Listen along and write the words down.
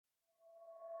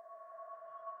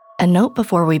A note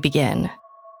before we begin.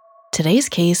 Today's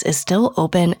case is still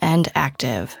open and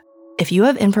active. If you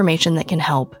have information that can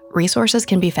help, resources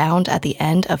can be found at the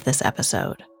end of this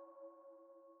episode.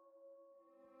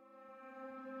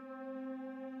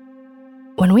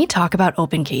 When we talk about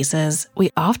open cases, we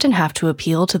often have to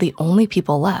appeal to the only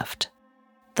people left,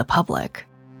 the public.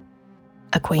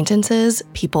 Acquaintances,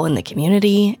 people in the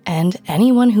community, and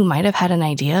anyone who might have had an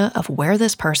idea of where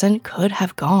this person could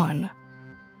have gone.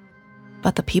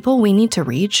 But the people we need to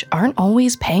reach aren't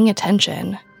always paying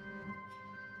attention.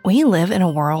 We live in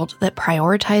a world that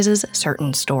prioritizes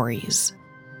certain stories,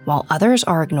 while others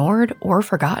are ignored or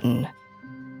forgotten,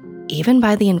 even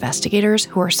by the investigators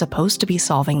who are supposed to be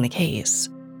solving the case.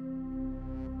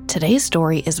 Today's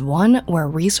story is one where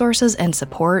resources and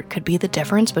support could be the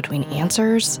difference between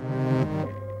answers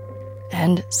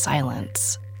and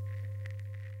silence.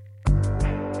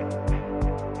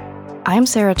 I'm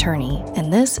Sarah Turney,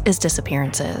 and this is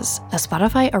Disappearances, a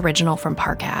Spotify original from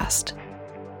Parcast.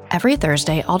 Every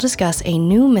Thursday, I'll discuss a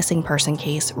new missing person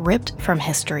case ripped from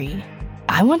history.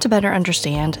 I want to better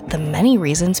understand the many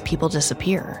reasons people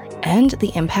disappear and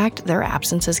the impact their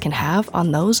absences can have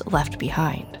on those left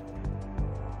behind.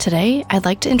 Today, I'd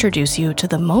like to introduce you to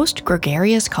the most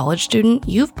gregarious college student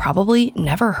you've probably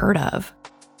never heard of.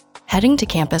 Heading to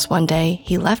campus one day,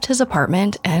 he left his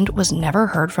apartment and was never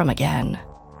heard from again.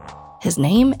 His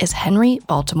name is Henry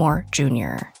Baltimore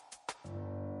Jr.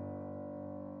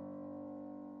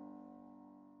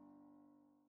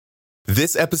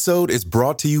 This episode is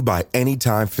brought to you by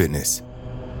Anytime Fitness.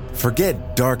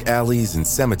 Forget dark alleys and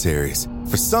cemeteries.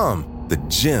 For some, the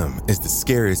gym is the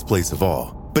scariest place of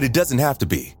all, but it doesn't have to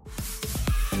be.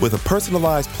 With a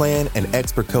personalized plan and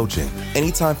expert coaching,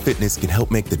 Anytime Fitness can help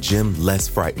make the gym less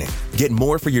frightening. Get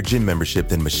more for your gym membership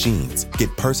than machines. Get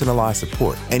personalized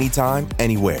support anytime,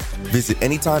 anywhere. Visit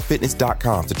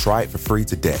AnytimeFitness.com to try it for free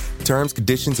today. Terms,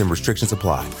 conditions, and restrictions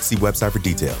apply. See website for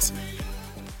details.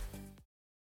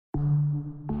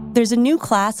 There's a new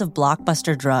class of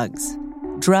blockbuster drugs.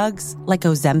 Drugs like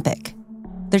Ozempic.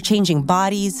 They're changing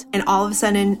bodies. And all of a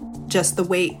sudden, just the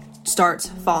weight starts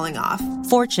falling off.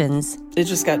 Fortunes. It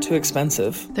just got too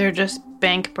expensive. They're just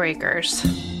bank breakers.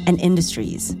 And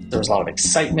industries. There was a lot of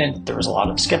excitement. There was a lot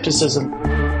of skepticism.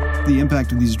 The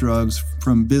impact of these drugs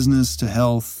from business to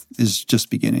health is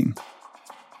just beginning.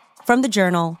 From the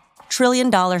Journal, $1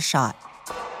 Trillion Shot.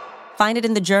 Find it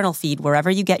in the Journal feed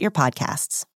wherever you get your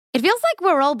podcasts. It feels like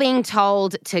we're all being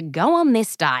told to go on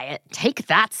this diet, take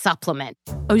that supplement.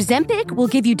 Ozempic will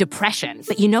give you depression,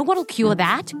 but you know what'll cure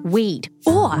that? Weed.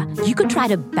 Or you could try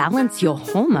to balance your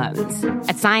hormones.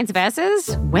 At Science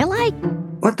Versus, we're like,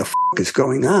 what the is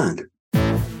going on?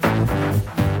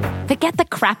 Forget the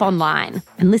crap online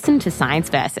and listen to Science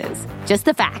Versus. Just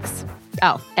the facts.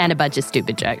 Oh, and a bunch of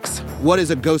stupid jokes. What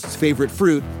is a ghost's favorite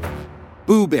fruit?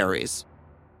 Blueberries.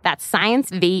 That's Science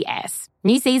VS.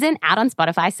 New season out on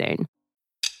Spotify soon.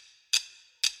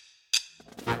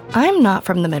 I'm not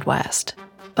from the Midwest,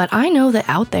 but I know that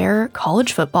out there,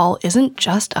 college football isn't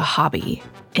just a hobby.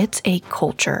 It's a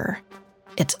culture.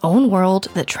 Its own world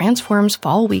that transforms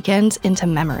fall weekends into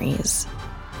memories.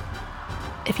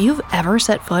 If you've ever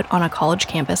set foot on a college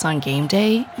campus on game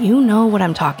day, you know what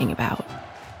I'm talking about.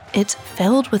 It's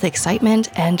filled with excitement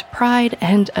and pride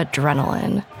and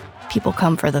adrenaline. People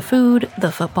come for the food,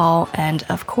 the football, and,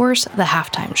 of course, the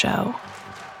halftime show.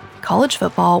 College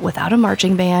football without a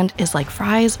marching band is like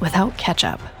fries without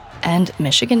ketchup, and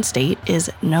Michigan State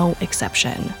is no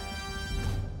exception.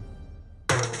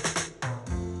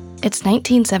 It's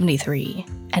 1973,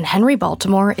 and Henry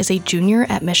Baltimore is a junior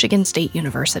at Michigan State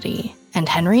University, and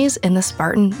Henry's in the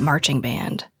Spartan Marching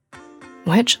Band,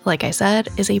 which, like I said,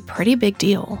 is a pretty big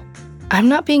deal. I'm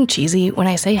not being cheesy when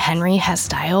I say Henry has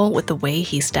style with the way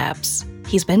he steps.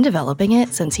 He's been developing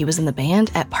it since he was in the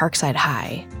band at Parkside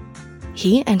High.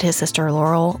 He and his sister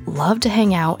Laurel love to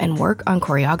hang out and work on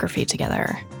choreography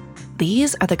together.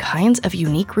 These are the kinds of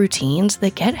unique routines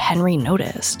that get Henry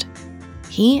noticed.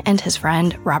 He and his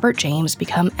friend Robert James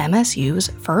become MSU's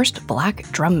first Black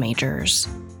drum majors.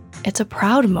 It's a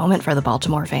proud moment for the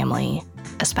Baltimore family,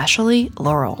 especially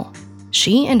Laurel.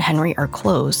 She and Henry are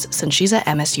close since she's at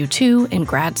MSU too in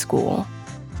grad school.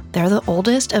 They're the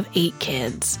oldest of 8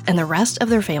 kids, and the rest of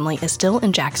their family is still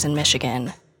in Jackson,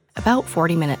 Michigan, about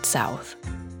 40 minutes south.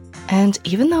 And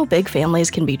even though big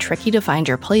families can be tricky to find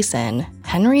your place in,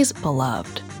 Henry's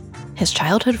beloved. His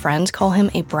childhood friends call him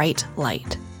a bright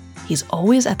light. He's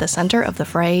always at the center of the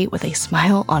fray with a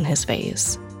smile on his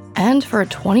face. And for a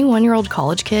 21-year-old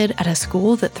college kid at a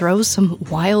school that throws some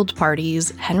wild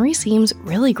parties, Henry seems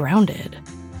really grounded.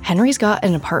 Henry's got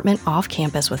an apartment off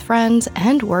campus with friends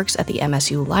and works at the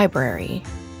MSU library.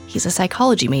 He's a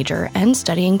psychology major and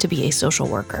studying to be a social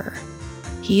worker.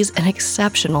 He's an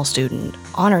exceptional student,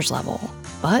 honors level,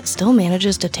 but still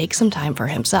manages to take some time for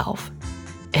himself.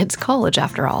 It's college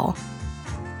after all.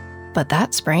 But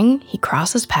that spring, he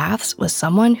crosses paths with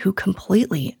someone who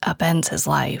completely upends his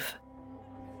life.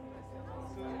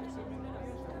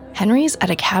 Henry's at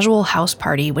a casual house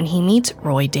party when he meets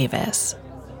Roy Davis.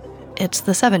 It's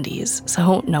the 70s,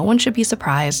 so no one should be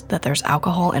surprised that there's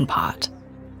alcohol and pot.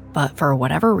 But for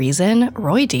whatever reason,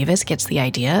 Roy Davis gets the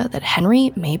idea that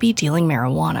Henry may be dealing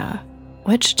marijuana,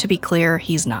 which, to be clear,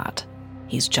 he's not.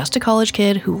 He's just a college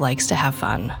kid who likes to have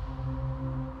fun.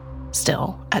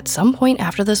 Still, at some point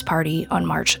after this party, on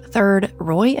March 3rd,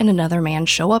 Roy and another man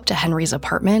show up to Henry's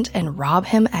apartment and rob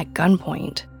him at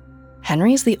gunpoint.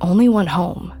 Henry's the only one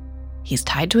home. He's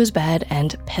tied to his bed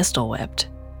and pistol whipped.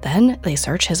 Then they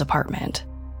search his apartment.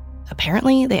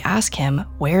 Apparently, they ask him,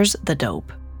 "Where's the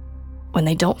dope?" When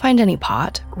they don't find any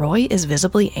pot, Roy is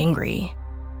visibly angry.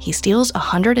 He steals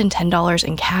 $110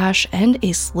 in cash and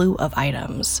a slew of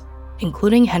items,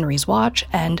 including Henry's watch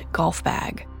and golf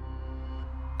bag.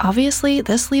 Obviously,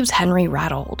 this leaves Henry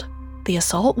rattled. The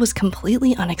assault was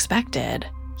completely unexpected.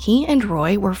 He and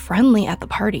Roy were friendly at the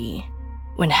party.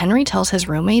 When Henry tells his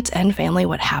roommates and family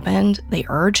what happened, they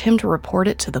urge him to report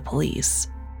it to the police.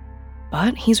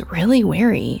 But he's really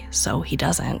wary, so he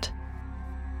doesn't.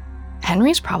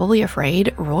 Henry's probably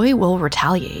afraid Roy will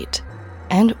retaliate.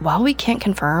 And while we can't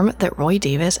confirm that Roy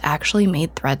Davis actually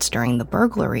made threats during the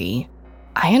burglary,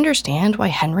 I understand why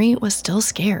Henry was still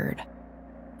scared.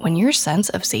 When your sense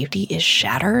of safety is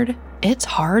shattered, it's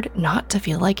hard not to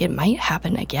feel like it might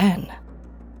happen again.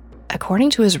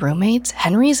 According to his roommates,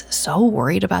 Henry's so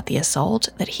worried about the assault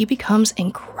that he becomes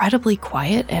incredibly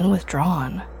quiet and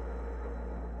withdrawn.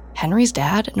 Henry's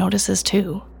dad notices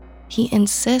too. He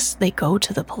insists they go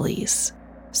to the police.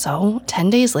 So, 10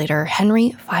 days later,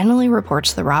 Henry finally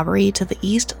reports the robbery to the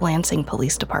East Lansing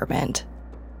Police Department.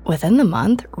 Within the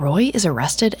month, Roy is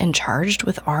arrested and charged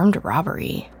with armed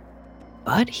robbery.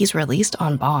 But he's released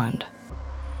on bond.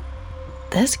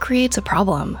 This creates a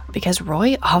problem because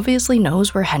Roy obviously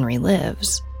knows where Henry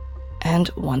lives. And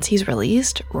once he's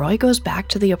released, Roy goes back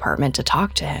to the apartment to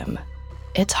talk to him.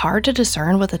 It's hard to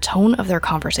discern what the tone of their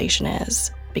conversation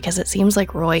is, because it seems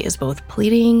like Roy is both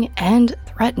pleading and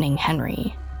threatening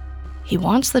Henry. He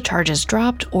wants the charges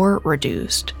dropped or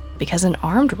reduced, because an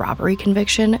armed robbery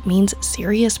conviction means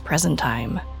serious prison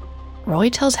time. Roy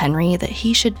tells Henry that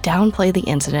he should downplay the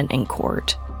incident in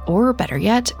court, or better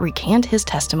yet, recant his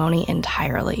testimony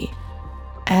entirely.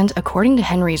 And according to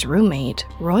Henry's roommate,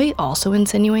 Roy also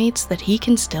insinuates that he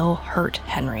can still hurt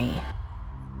Henry.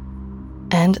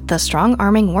 And the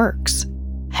strong-arming works.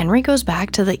 Henry goes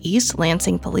back to the East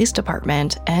Lansing Police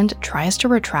Department and tries to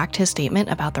retract his statement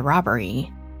about the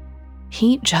robbery.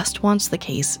 He just wants the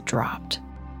case dropped.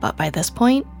 But by this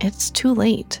point, it's too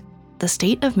late. The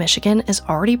state of Michigan is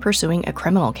already pursuing a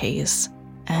criminal case,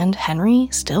 and Henry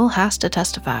still has to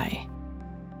testify.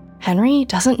 Henry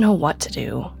doesn't know what to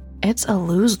do. It's a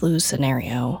lose-lose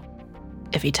scenario.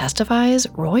 If he testifies,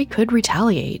 Roy could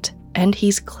retaliate, and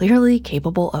he's clearly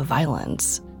capable of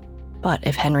violence. But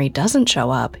if Henry doesn't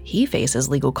show up, he faces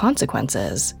legal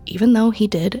consequences, even though he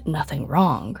did nothing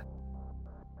wrong.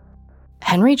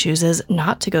 Henry chooses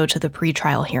not to go to the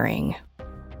pretrial hearing.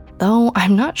 Though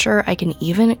I'm not sure I can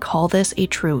even call this a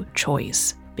true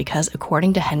choice, because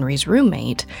according to Henry's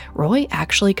roommate, Roy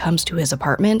actually comes to his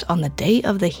apartment on the day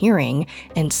of the hearing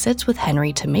and sits with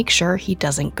Henry to make sure he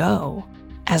doesn't go.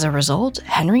 As a result,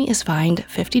 Henry is fined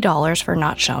 $50 for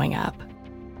not showing up.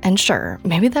 And sure,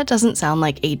 maybe that doesn't sound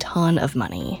like a ton of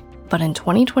money, but in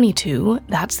 2022,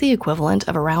 that's the equivalent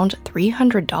of around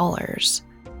 $300.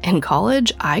 In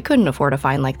college, I couldn't afford a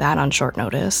fine like that on short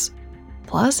notice.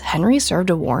 Plus, Henry served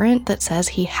a warrant that says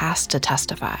he has to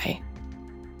testify.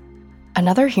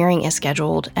 Another hearing is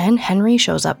scheduled, and Henry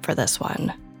shows up for this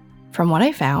one. From what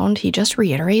I found, he just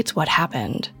reiterates what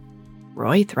happened.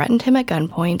 Roy threatened him at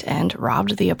gunpoint and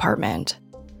robbed the apartment.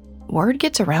 Word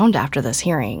gets around after this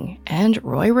hearing, and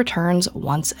Roy returns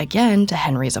once again to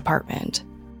Henry's apartment.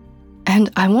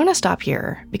 And I want to stop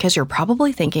here, because you're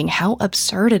probably thinking how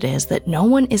absurd it is that no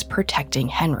one is protecting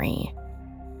Henry.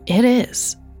 It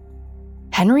is.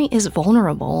 Henry is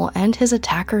vulnerable, and his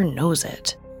attacker knows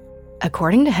it.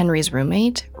 According to Henry's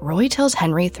roommate, Roy tells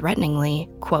Henry threateningly,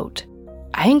 quote,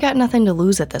 "I ain't got nothing to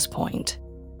lose at this point."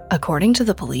 According to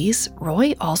the police,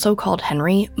 Roy also called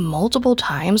Henry multiple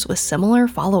times with similar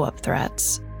follow-up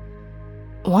threats.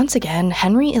 Once again,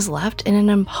 Henry is left in an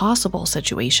impossible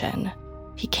situation.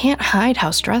 He can't hide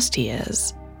how stressed he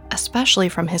is, especially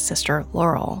from his sister,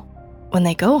 Laurel. When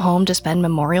they go home to spend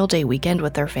Memorial Day weekend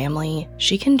with their family,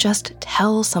 she can just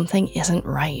tell something isn't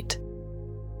right.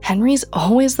 Henry's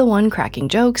always the one cracking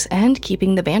jokes and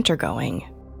keeping the banter going.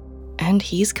 And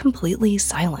he's completely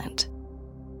silent.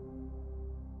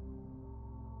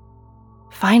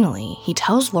 Finally, he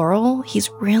tells Laurel he's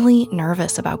really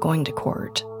nervous about going to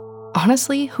court.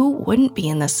 Honestly, who wouldn't be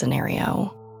in this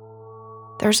scenario?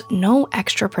 There's no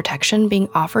extra protection being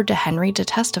offered to Henry to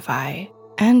testify,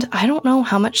 and I don't know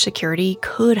how much security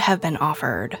could have been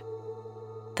offered.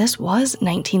 This was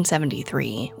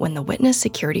 1973, when the witness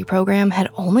security program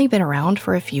had only been around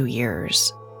for a few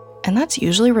years. And that's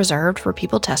usually reserved for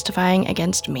people testifying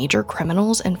against major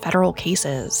criminals in federal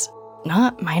cases,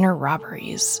 not minor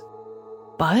robberies.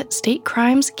 But state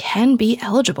crimes can be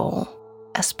eligible,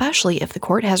 especially if the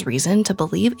court has reason to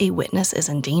believe a witness is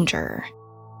in danger.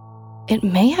 It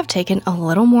may have taken a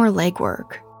little more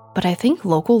legwork, but I think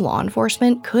local law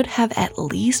enforcement could have at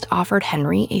least offered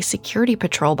Henry a security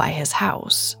patrol by his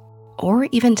house, or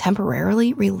even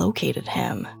temporarily relocated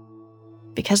him.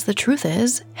 Because the truth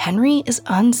is, Henry is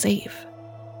unsafe.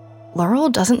 Laurel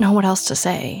doesn't know what else to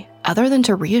say, other than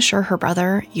to reassure her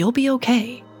brother you'll be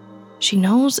okay. She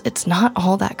knows it's not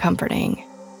all that comforting,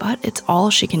 but it's all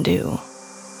she can do.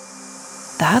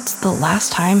 That's the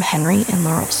last time Henry and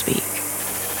Laurel speak.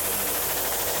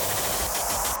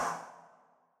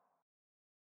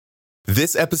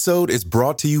 This episode is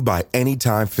brought to you by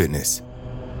Anytime Fitness.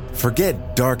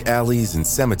 Forget dark alleys and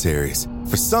cemeteries.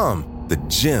 For some, the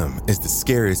gym is the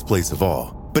scariest place of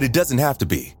all, but it doesn't have to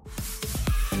be.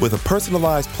 With a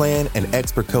personalized plan and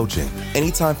expert coaching,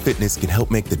 Anytime Fitness can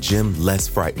help make the gym less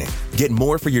frightening. Get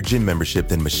more for your gym membership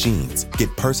than machines. Get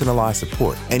personalized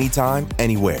support anytime,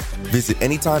 anywhere. Visit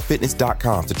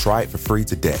AnytimeFitness.com to try it for free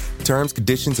today. Terms,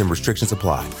 conditions, and restrictions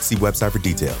apply. See website for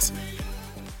details.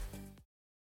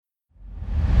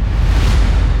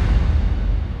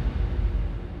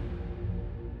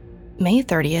 May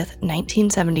 30th,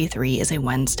 1973 is a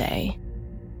Wednesday.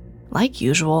 Like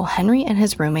usual, Henry and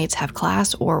his roommates have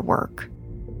class or work.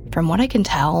 From what I can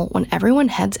tell, when everyone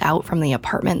heads out from the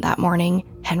apartment that morning,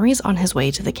 Henry's on his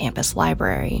way to the campus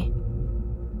library.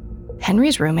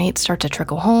 Henry's roommates start to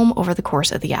trickle home over the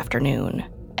course of the afternoon,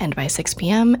 and by 6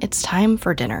 p.m., it's time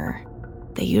for dinner.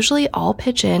 They usually all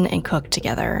pitch in and cook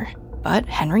together, but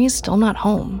Henry's still not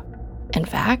home. In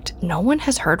fact, no one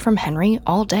has heard from Henry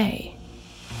all day.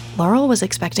 Laurel was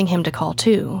expecting him to call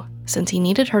too, since he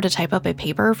needed her to type up a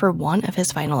paper for one of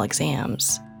his final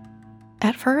exams.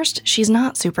 At first, she's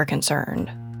not super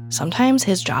concerned. Sometimes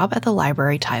his job at the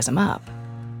library ties him up.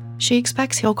 She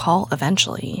expects he'll call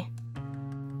eventually.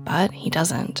 But he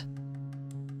doesn't.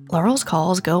 Laurel's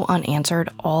calls go unanswered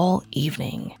all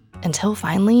evening, until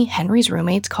finally Henry's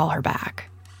roommates call her back.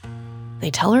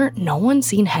 They tell her no one's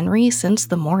seen Henry since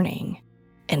the morning.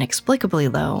 Inexplicably,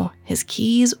 though, his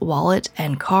keys, wallet,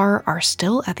 and car are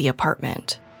still at the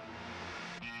apartment.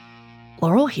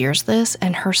 Laurel hears this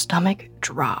and her stomach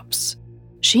drops.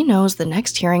 She knows the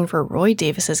next hearing for Roy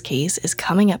Davis's case is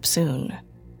coming up soon,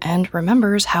 and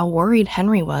remembers how worried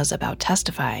Henry was about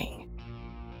testifying.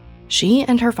 She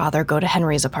and her father go to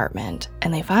Henry's apartment,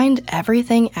 and they find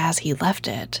everything as he left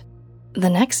it. The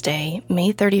next day,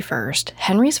 May 31st,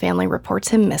 Henry's family reports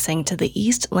him missing to the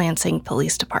East Lansing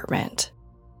Police Department.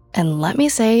 And let me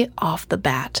say off the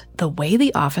bat, the way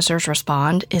the officers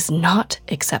respond is not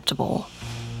acceptable.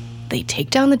 They take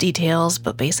down the details,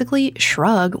 but basically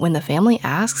shrug when the family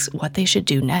asks what they should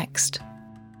do next.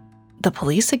 The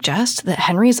police suggest that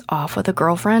Henry's off with a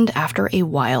girlfriend after a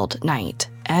wild night,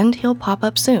 and he'll pop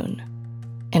up soon.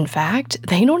 In fact,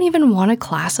 they don't even want to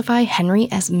classify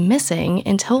Henry as missing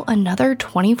until another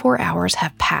 24 hours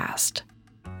have passed.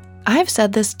 I've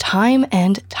said this time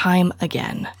and time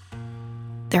again.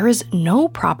 There is no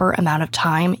proper amount of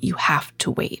time you have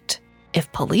to wait. If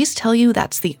police tell you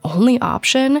that's the only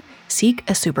option, seek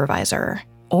a supervisor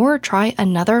or try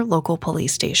another local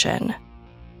police station.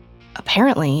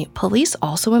 Apparently, police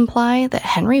also imply that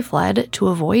Henry fled to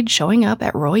avoid showing up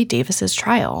at Roy Davis's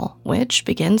trial, which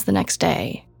begins the next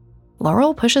day.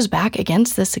 Laurel pushes back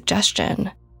against this suggestion.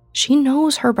 She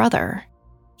knows her brother.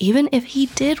 Even if he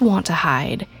did want to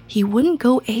hide, he wouldn't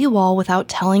go AWOL without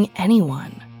telling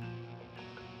anyone.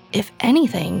 If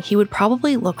anything, he would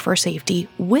probably look for safety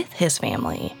with his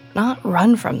family, not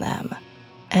run from them.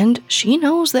 And she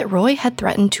knows that Roy had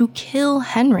threatened to kill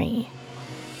Henry.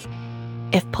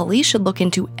 If police should look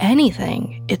into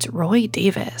anything, it's Roy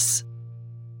Davis.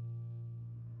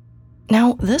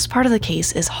 Now, this part of the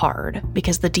case is hard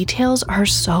because the details are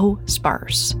so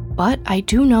sparse, but I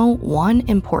do know one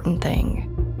important thing.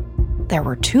 There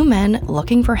were two men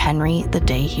looking for Henry the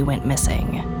day he went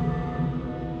missing.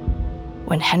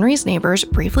 when Henry's neighbors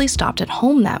briefly stopped at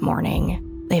home that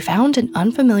morning, they found an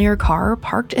unfamiliar car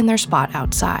parked in their spot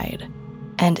outside.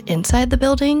 And inside the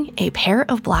building, a pair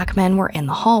of black men were in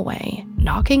the hallway,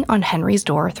 knocking on Henry's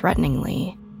door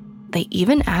threateningly. They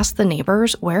even asked the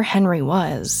neighbors where Henry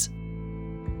was.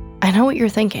 I know what you're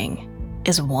thinking.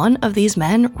 Is one of these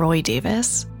men Roy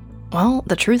Davis? Well,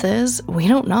 the truth is, we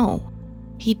don't know.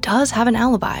 He does have an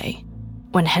alibi.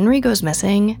 When Henry goes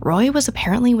missing, Roy was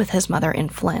apparently with his mother in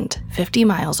Flint, 50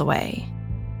 miles away.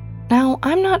 Now,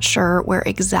 I'm not sure where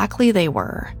exactly they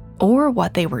were, or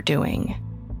what they were doing.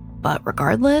 But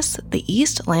regardless, the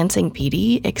East Lansing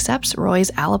PD accepts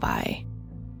Roy's alibi.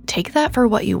 Take that for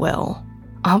what you will.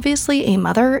 Obviously, a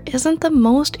mother isn't the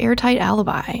most airtight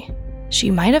alibi. She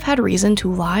might have had reason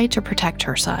to lie to protect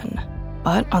her son.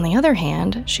 But on the other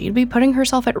hand, she'd be putting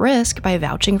herself at risk by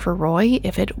vouching for Roy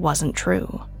if it wasn't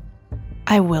true.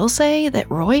 I will say that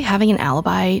Roy having an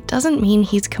alibi doesn't mean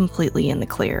he's completely in the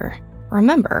clear.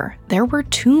 Remember, there were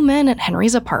 2 men at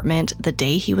Henry's apartment the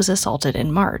day he was assaulted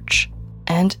in March,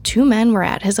 and 2 men were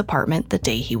at his apartment the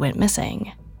day he went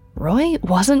missing. Roy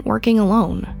wasn't working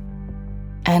alone.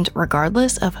 And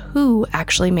regardless of who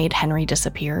actually made Henry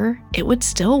disappear, it would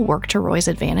still work to Roy's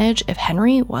advantage if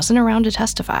Henry wasn't around to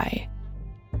testify.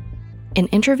 In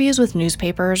interviews with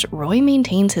newspapers, Roy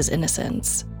maintains his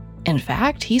innocence. In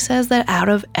fact, he says that out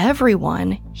of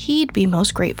everyone, he'd be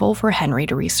most grateful for Henry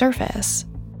to resurface.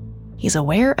 He's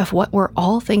aware of what we're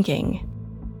all thinking.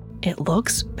 It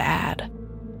looks bad.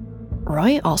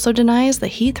 Roy also denies that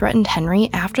he threatened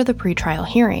Henry after the pretrial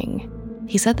hearing.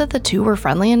 He said that the two were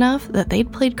friendly enough that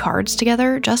they'd played cards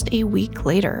together just a week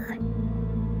later.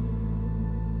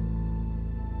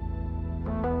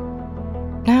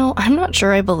 Now, I'm not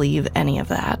sure I believe any of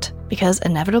that, because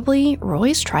inevitably,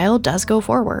 Roy's trial does go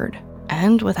forward,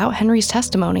 and without Henry's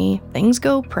testimony, things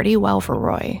go pretty well for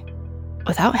Roy.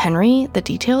 Without Henry, the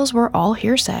details were all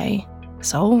hearsay,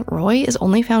 so Roy is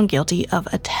only found guilty of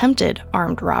attempted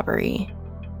armed robbery.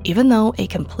 Even though a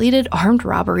completed armed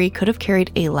robbery could have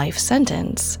carried a life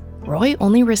sentence, Roy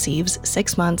only receives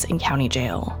 6 months in county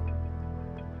jail.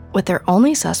 With their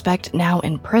only suspect now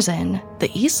in prison, the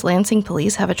East Lansing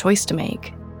police have a choice to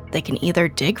make. They can either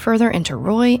dig further into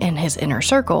Roy and his inner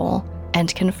circle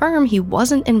and confirm he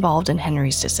wasn't involved in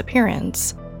Henry's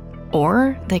disappearance,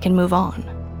 or they can move on.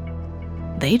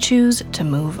 They choose to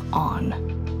move on.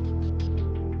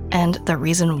 And the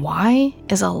reason why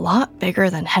is a lot bigger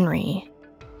than Henry.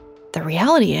 The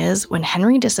reality is, when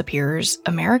Henry disappears,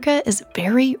 America is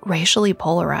very racially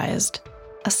polarized,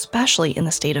 especially in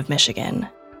the state of Michigan.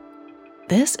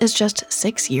 This is just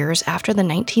 6 years after the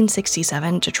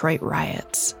 1967 Detroit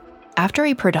riots. After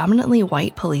a predominantly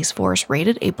white police force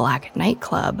raided a black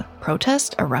nightclub,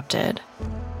 protests erupted.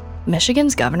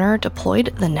 Michigan's governor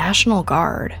deployed the National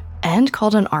Guard and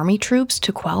called on army troops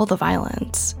to quell the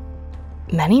violence.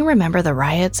 Many remember the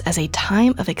riots as a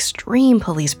time of extreme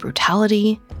police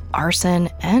brutality, arson,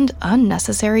 and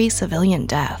unnecessary civilian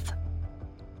death.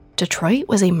 Detroit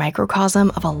was a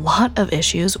microcosm of a lot of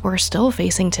issues we're still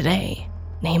facing today,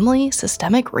 namely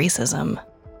systemic racism.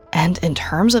 And in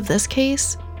terms of this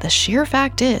case, the sheer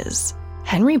fact is,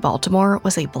 Henry Baltimore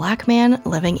was a black man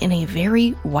living in a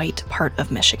very white part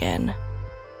of Michigan.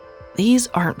 These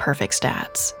aren't perfect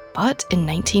stats, but in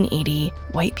 1980,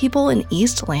 white people in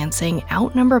East Lansing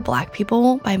outnumber black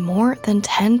people by more than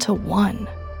 10 to 1.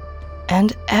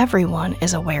 And everyone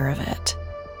is aware of it.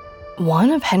 One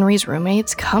of Henry's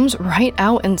roommates comes right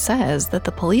out and says that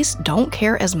the police don't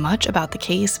care as much about the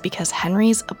case because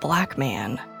Henry's a black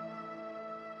man.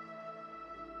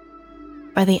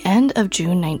 By the end of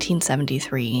June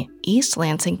 1973, East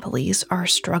Lansing police are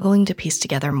struggling to piece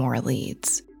together more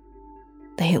leads.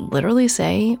 They literally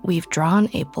say, "We've drawn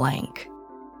a blank."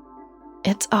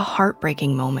 It's a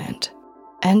heartbreaking moment,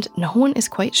 and no one is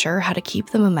quite sure how to keep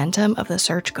the momentum of the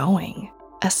search going,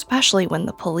 especially when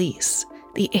the police,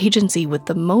 the agency with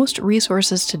the most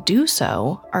resources to do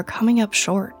so, are coming up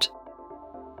short.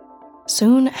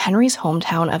 Soon, Henry's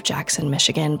hometown of Jackson,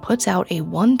 Michigan puts out a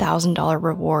 $1,000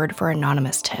 reward for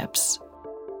anonymous tips.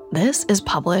 This is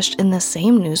published in the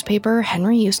same newspaper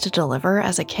Henry used to deliver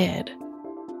as a kid.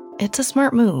 It's a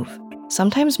smart move.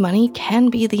 Sometimes money can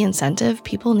be the incentive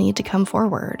people need to come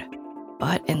forward.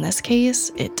 But in this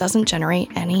case, it doesn't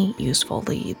generate any useful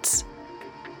leads.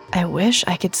 I wish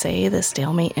I could say the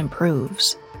stalemate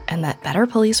improves, and that better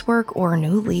police work or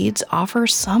new leads offer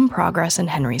some progress in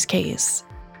Henry's case.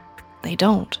 They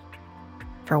don't.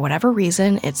 For whatever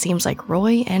reason, it seems like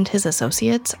Roy and his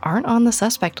associates aren't on the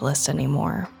suspect list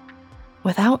anymore.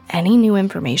 Without any new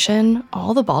information,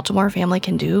 all the Baltimore family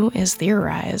can do is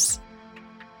theorize.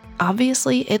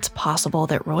 Obviously, it's possible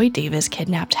that Roy Davis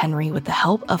kidnapped Henry with the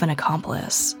help of an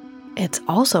accomplice. It's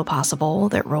also possible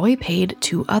that Roy paid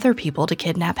 2 other people to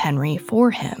kidnap Henry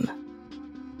for him.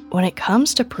 When it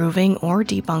comes to proving or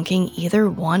debunking either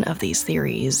one of these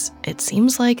theories, it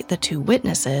seems like the 2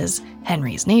 witnesses,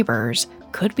 Henry's neighbors,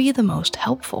 could be the most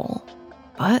helpful.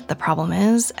 But the problem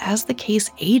is, as the case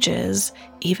ages,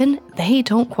 even they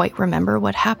don't quite remember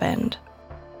what happened.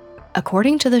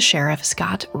 According to the sheriff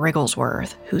Scott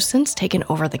Rigglesworth, who's since taken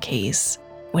over the case,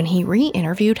 when he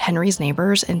re-interviewed Henry's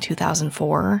neighbors in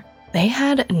 2004, they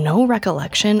had no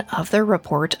recollection of their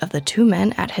report of the 2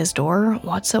 men at his door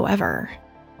whatsoever.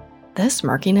 This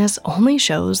murkiness only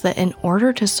shows that in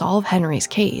order to solve Henry's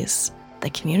case, the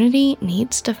community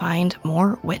needs to find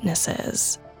more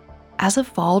witnesses. As of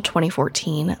fall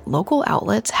 2014, local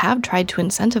outlets have tried to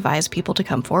incentivize people to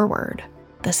come forward.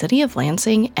 The city of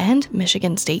Lansing and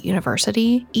Michigan State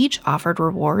University each offered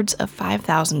rewards of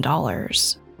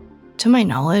 $5,000. To my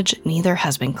knowledge, neither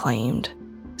has been claimed.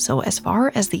 So as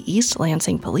far as the East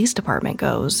Lansing Police Department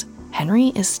goes, Henry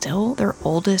is still their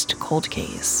oldest cold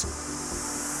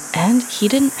case. And he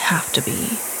didn't have to be.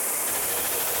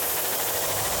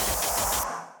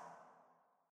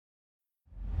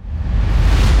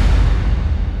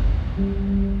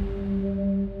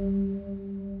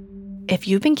 If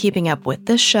you've been keeping up with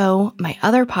this show, my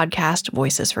other podcast,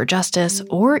 Voices for Justice,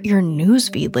 or your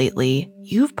newsfeed lately,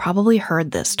 you've probably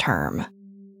heard this term.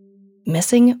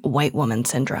 Missing white woman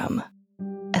syndrome.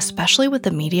 Especially with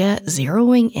the media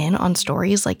zeroing in on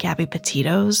stories like Gabby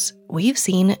Petito's, we've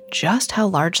seen just how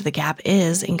large the gap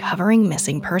is in covering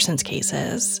missing persons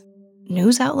cases.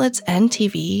 News outlets and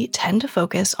TV tend to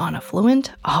focus on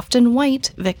affluent, often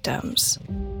white, victims.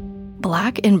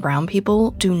 Black and brown people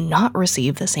do not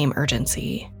receive the same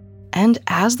urgency. And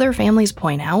as their families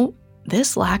point out,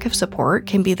 this lack of support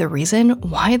can be the reason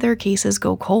why their cases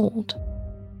go cold.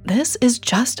 This is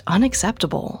just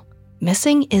unacceptable.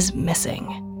 Missing is missing,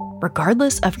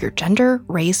 regardless of your gender,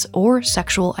 race, or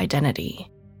sexual identity.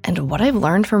 And what I've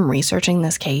learned from researching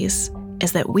this case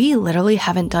is that we literally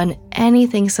haven't done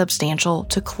anything substantial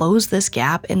to close this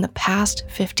gap in the past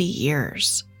 50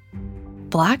 years.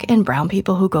 Black and brown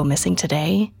people who go missing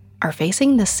today are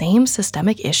facing the same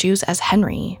systemic issues as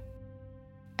Henry.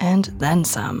 And then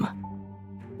some.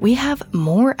 We have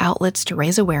more outlets to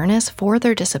raise awareness for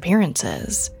their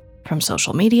disappearances, from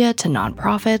social media to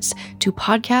nonprofits to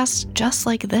podcasts just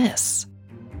like this.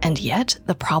 And yet,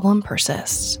 the problem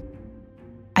persists.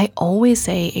 I always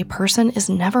say a person is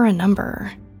never a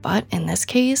number, but in this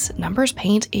case, numbers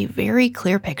paint a very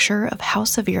clear picture of how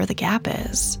severe the gap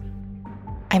is.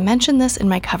 I mentioned this in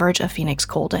my coverage of Phoenix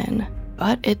Colden,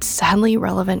 but it's sadly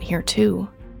relevant here too.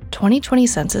 2020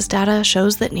 census data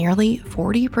shows that nearly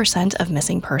 40% of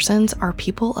missing persons are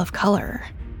people of color.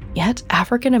 Yet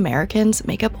African Americans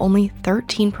make up only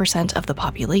 13% of the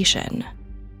population.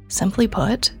 Simply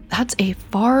put, that's a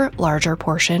far larger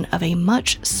portion of a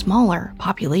much smaller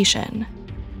population.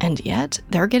 And yet,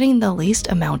 they're getting the least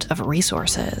amount of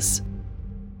resources.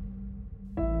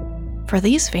 For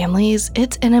these families,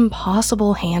 it's an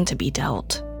impossible hand to be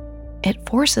dealt. It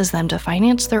forces them to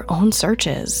finance their own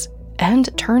searches and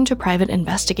turn to private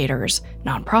investigators,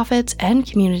 nonprofits, and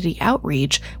community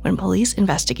outreach when police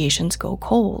investigations go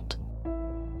cold.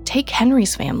 Take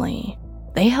Henry's family.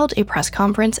 They held a press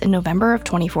conference in November of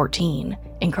 2014,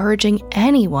 encouraging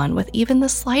anyone with even the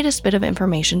slightest bit of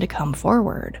information to come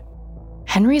forward.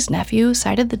 Henry's nephew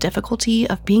cited the difficulty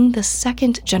of being the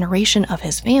second generation of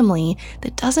his family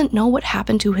that doesn't know what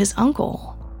happened to his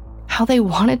uncle, how they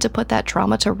wanted to put that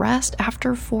trauma to rest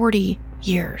after 40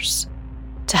 years.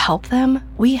 To help them,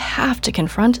 we have to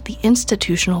confront the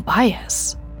institutional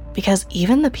bias, because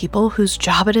even the people whose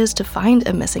job it is to find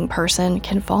a missing person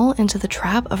can fall into the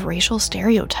trap of racial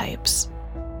stereotypes.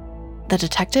 The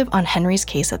detective on Henry's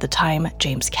case at the time,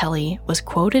 James Kelly, was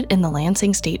quoted in the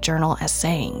Lansing State Journal as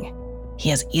saying, "He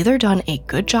has either done a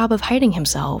good job of hiding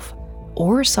himself,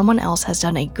 or someone else has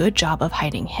done a good job of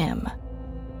hiding him."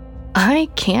 I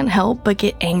can't help but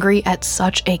get angry at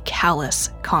such a callous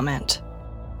comment.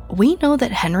 We know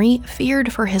that Henry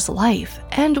feared for his life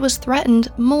and was threatened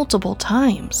multiple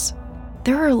times.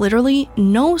 There are literally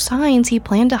no signs he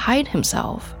planned to hide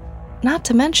himself. Not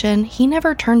to mention, he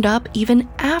never turned up even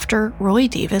after Roy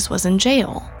Davis was in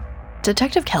jail.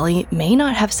 Detective Kelly may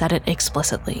not have said it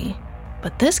explicitly,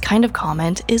 but this kind of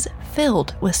comment is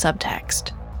filled with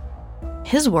subtext.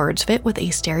 His words fit with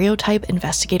a stereotype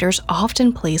investigators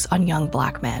often place on young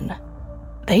Black men.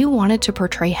 They wanted to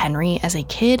portray Henry as a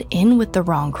kid in with the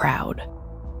wrong crowd.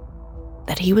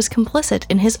 That he was complicit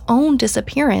in his own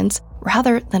disappearance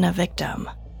rather than a victim.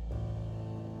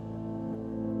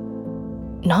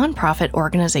 Nonprofit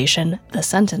organization The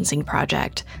Sentencing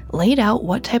Project laid out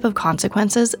what type of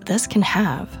consequences this can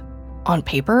have. On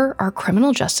paper, our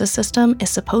criminal justice system is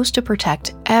supposed to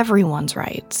protect everyone's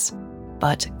rights.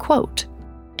 But, quote,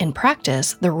 in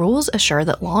practice, the rules assure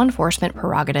that law enforcement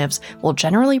prerogatives will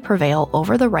generally prevail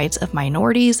over the rights of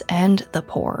minorities and the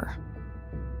poor.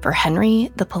 For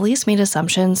Henry, the police made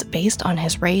assumptions based on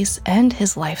his race and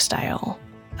his lifestyle.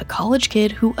 A college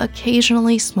kid who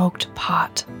occasionally smoked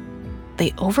pot.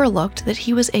 They overlooked that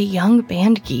he was a young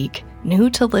band geek new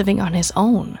to living on his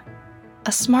own.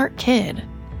 A smart kid,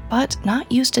 but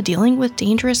not used to dealing with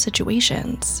dangerous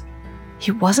situations.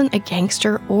 He wasn't a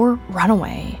gangster or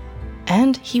runaway,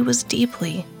 and he was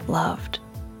deeply loved.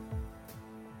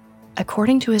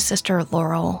 According to his sister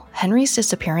Laurel, Henry's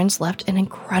disappearance left an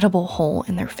incredible hole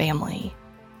in their family.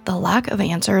 The lack of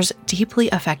answers deeply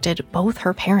affected both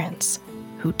her parents,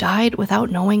 who died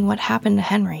without knowing what happened to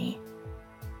Henry.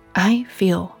 I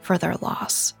feel for their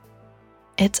loss.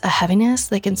 It's a heaviness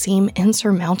that can seem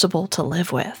insurmountable to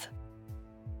live with.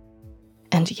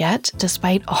 And yet,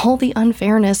 despite all the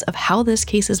unfairness of how this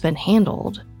case has been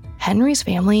handled, Henry's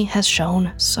family has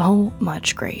shown so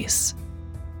much grace.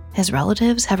 His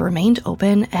relatives have remained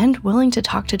open and willing to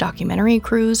talk to documentary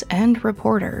crews and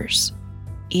reporters.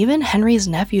 Even Henry's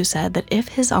nephew said that if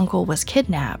his uncle was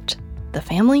kidnapped, the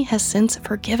family has since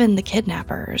forgiven the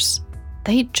kidnappers.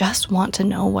 They just want to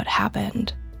know what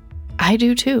happened. I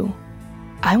do too.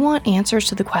 I want answers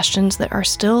to the questions that are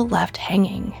still left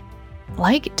hanging.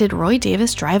 Like, did Roy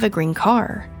Davis drive a green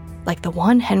car? Like the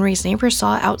one Henry's neighbors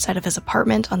saw outside of his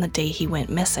apartment on the day he went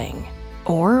missing?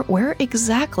 Or where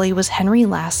exactly was Henry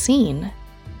last seen?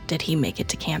 Did he make it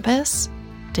to campus?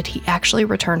 Did he actually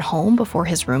return home before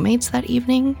his roommates that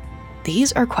evening?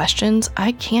 These are questions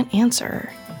I can't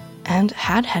answer. And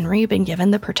had Henry been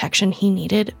given the protection he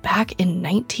needed back in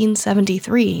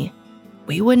 1973,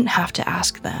 we wouldn't have to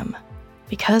ask them,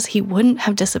 because he wouldn't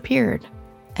have disappeared,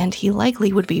 and he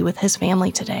likely would be with his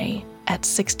family today at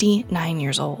 69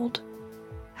 years old.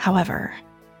 However,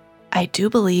 I do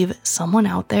believe someone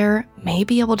out there may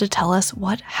be able to tell us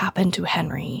what happened to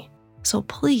Henry. So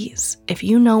please, if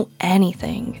you know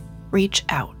anything, reach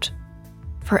out.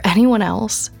 For anyone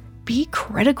else, be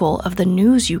critical of the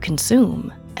news you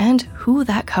consume and who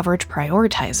that coverage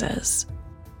prioritizes.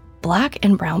 Black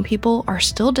and brown people are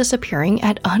still disappearing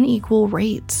at unequal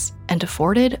rates and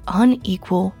afforded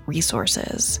unequal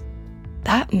resources.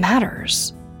 That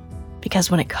matters,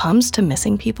 because when it comes to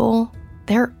missing people,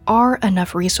 there are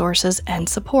enough resources and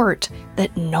support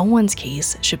that no one's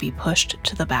case should be pushed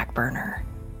to the back burner.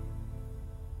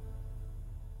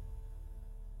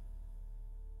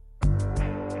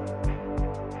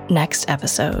 Next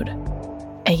episode.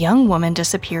 A young woman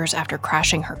disappears after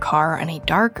crashing her car on a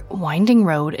dark, winding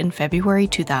road in February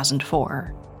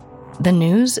 2004. The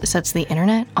news sets the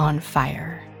internet on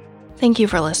fire. Thank you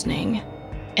for listening.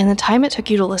 In the time it took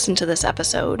you to listen to this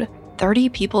episode, 30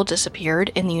 people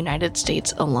disappeared in the United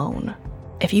States alone.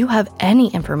 If you have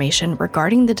any information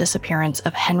regarding the disappearance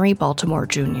of Henry Baltimore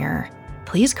Jr.,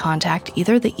 please contact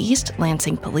either the East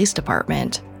Lansing Police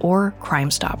Department or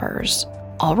Crime Stoppers.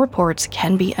 All reports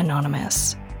can be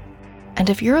anonymous. And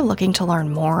if you're looking to learn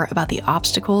more about the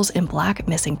obstacles in Black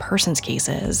missing persons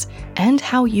cases and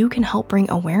how you can help bring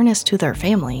awareness to their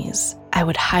families, I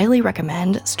would highly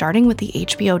recommend starting with the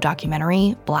HBO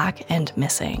documentary Black and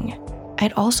Missing.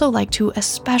 I'd also like to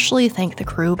especially thank the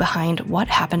crew behind What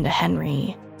Happened to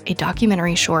Henry, a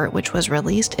documentary short which was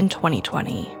released in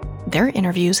 2020. Their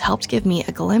interviews helped give me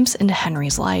a glimpse into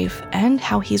Henry's life and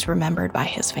how he's remembered by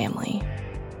his family.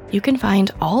 You can find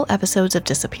all episodes of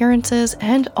Disappearances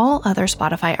and all other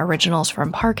Spotify originals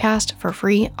from Parcast for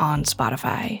free on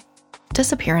Spotify.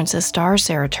 Disappearances stars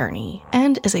Sarah Turney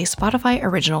and is a Spotify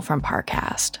original from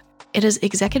Parcast. It is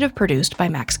executive produced by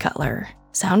Max Cutler,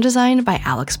 sound design by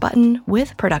Alex Button,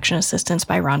 with production assistance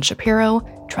by Ron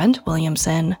Shapiro, Trent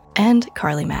Williamson, and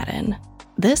Carly Madden.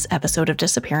 This episode of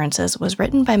Disappearances was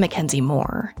written by Mackenzie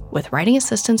Moore, with writing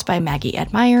assistance by Maggie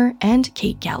Edmeyer and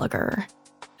Kate Gallagher.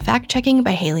 Fact-checking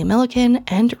by Haley Milliken,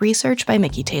 and research by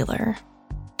Mickey Taylor.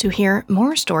 To hear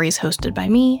more stories hosted by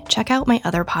me, check out my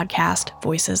other podcast,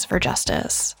 Voices for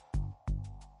Justice.